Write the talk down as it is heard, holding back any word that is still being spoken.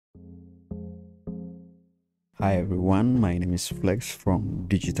Hi everyone, my name is Flex from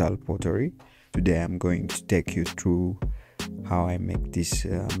Digital Pottery. Today I'm going to take you through how I make this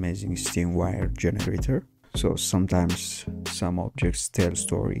amazing stingwire generator. So sometimes some objects tell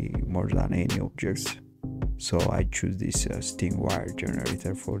story more than any objects. So I choose this stingwire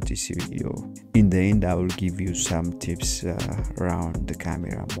generator for this video. In the end, I will give you some tips around the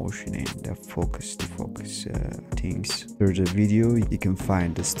camera motion and the focus to focus things. There's a video. You can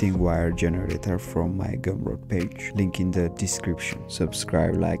find the stingwire generator from my Gumroad page, link in the description.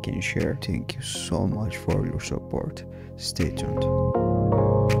 Subscribe, like and share. Thank you so much for your support. Stay tuned.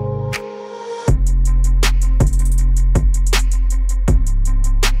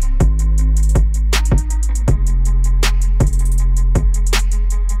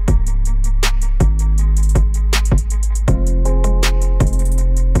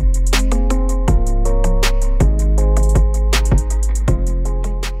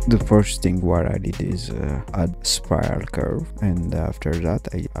 The first thing what I did is add spiral curve, and after that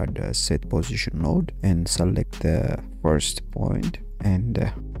I add a set position node and select the first point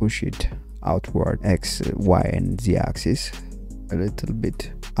and push it outward x, y and z axis a little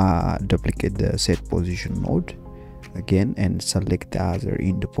bit. Duplicate the set position node again and select the other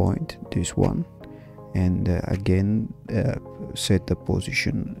end point, this one, and again set the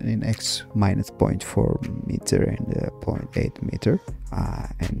position in x minus 0.4 meter and 0.8 meter,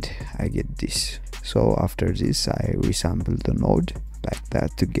 and I get this. So after this I resample the node like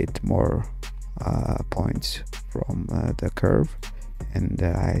that to get more points from the curve, and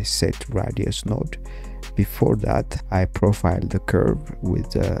I set radius node. Before that I profile the curve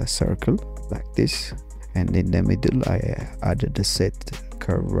with a circle like this, and in the middle I added the set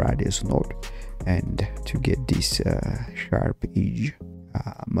curve radius node, and to get this sharp edge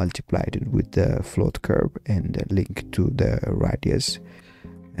multiplied it with the float curve and link to the radius.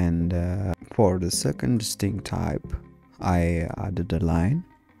 And for the second sting type I added a line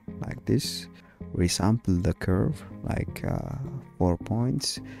like this, resample the curve like 4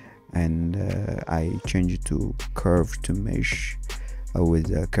 points, and I change it to curve to mesh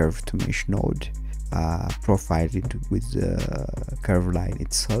with a curve to mesh node. Profile it with the curve line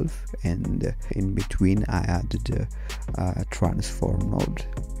itself, and in between I added a transform node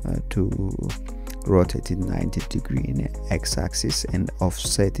to rotate it 90 degree in x-axis and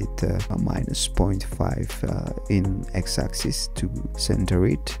offset it minus 0.5 in x-axis to center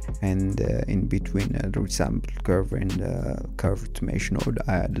it. And in between the resample curve and curve to mesh node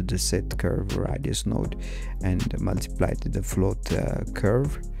I added the set curve radius node and multiplied the float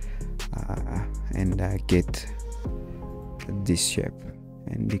curve, and I get this shape,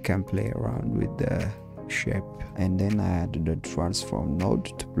 and you can play around with the shape. And then I added a transform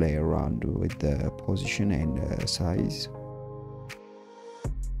node to play around with the position and size.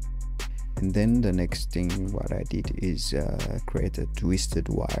 And then the next thing what I did is create a twisted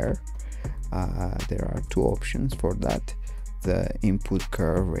wire. There are two options for that: the input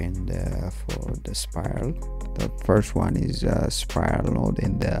curve and for the spiral. The first one is spiral node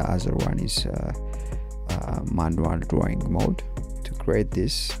and the other one is manual drawing mode. To create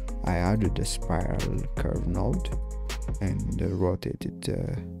this I added a spiral curve node and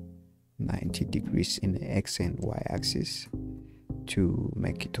rotated 90 degrees in x and y axis to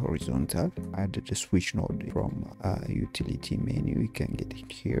make it horizontal. I added a switch node from utility menu. You can get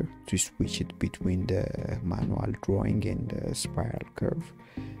it here to switch it between the manual drawing and the spiral curve.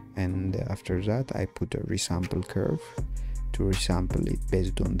 And after that I put a resample curve to resample it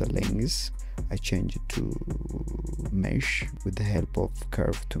based on the lengths. I change it to mesh with the help of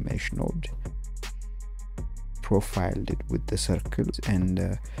curve to mesh node. Profiled it with the circles, and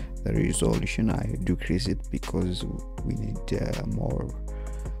the resolution I decrease it because we need more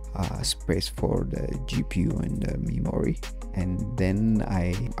space for the GPU and the memory. And then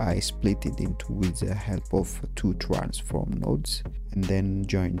I split it into with the help of two transform nodes, and then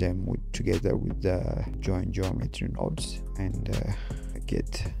join them together with the join geometry nodes, and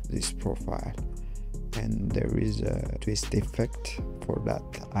get this profile. And there is a twist effect. For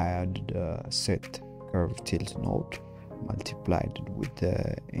that I added a set curve tilt node, multiplied it with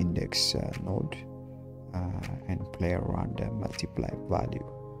the index node, and play around the multiply value.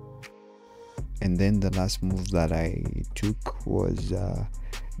 And then the last move that I took was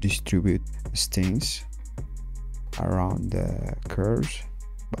distribute stings around the curves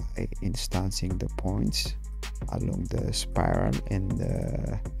by instancing the points along the spiral and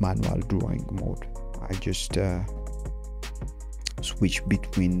the manual drawing mode. I just switch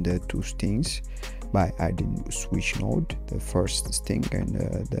between the two stings by adding switch node, the first sting and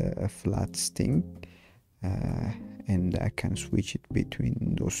the flat sting, and I can switch it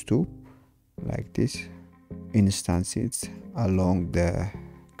between those two like this. instances along the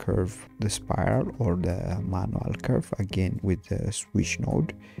curve, the spiral or the manual curve, again with the switch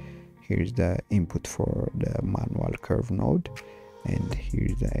node. Here's the input for the manual curve node, and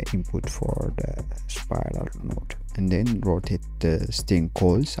here's the input for the spiral node. And then rotate the sting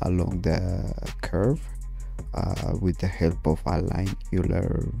coils along the curve with the help of align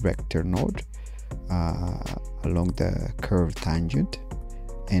Euler vector node along the curve tangent,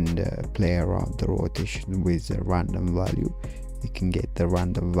 and play around the rotation with a random value. You can get the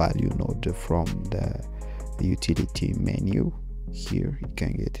random value node from the utility menu. Here you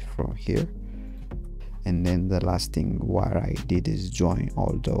can get it from here. And then the last thing what I did is join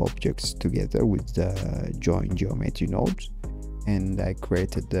all the objects together with the join geometry nodes, and I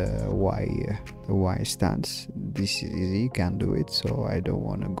created the Y stance. This is easy, you can do it, so I don't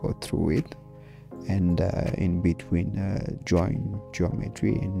want to go through it. And in between join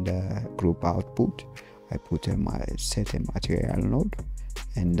geometry and group output, I put set a material node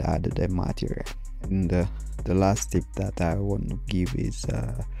and added a material. And the last tip that I want to give is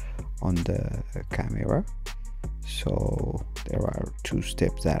on the camera. So there are two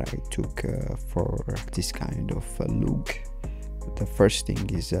steps that I took for this kind of look. The first thing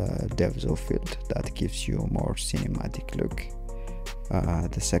is a depth of field that gives you a more cinematic look.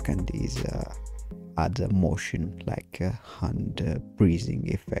 The second is add a motion like hand breathing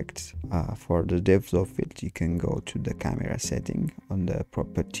effects. For the depth of field, you can go to the camera setting on the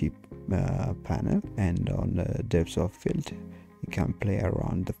property panel, and on the depth of field you can play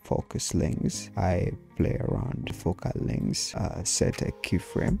around the focus length. I play around the focal length, set a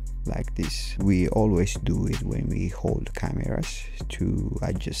keyframe like this. We always do it when we hold cameras to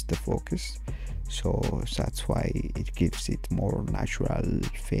adjust the focus, so that's why it gives it more natural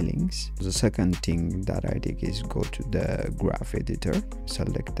feelings. The second thing that I did is go to the graph editor,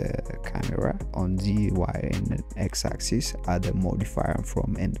 select the camera on the Y and X axis, add a modifier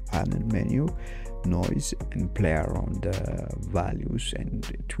from end panel menu, noise, and play around the values, and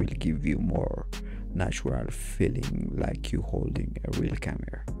it will give you more natural feeling like you holding a real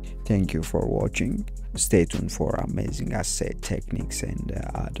camera. Thank you for watching. Stay tuned for amazing asset techniques and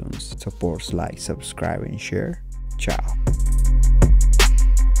add-ons. Support, like, subscribe and share. Ciao.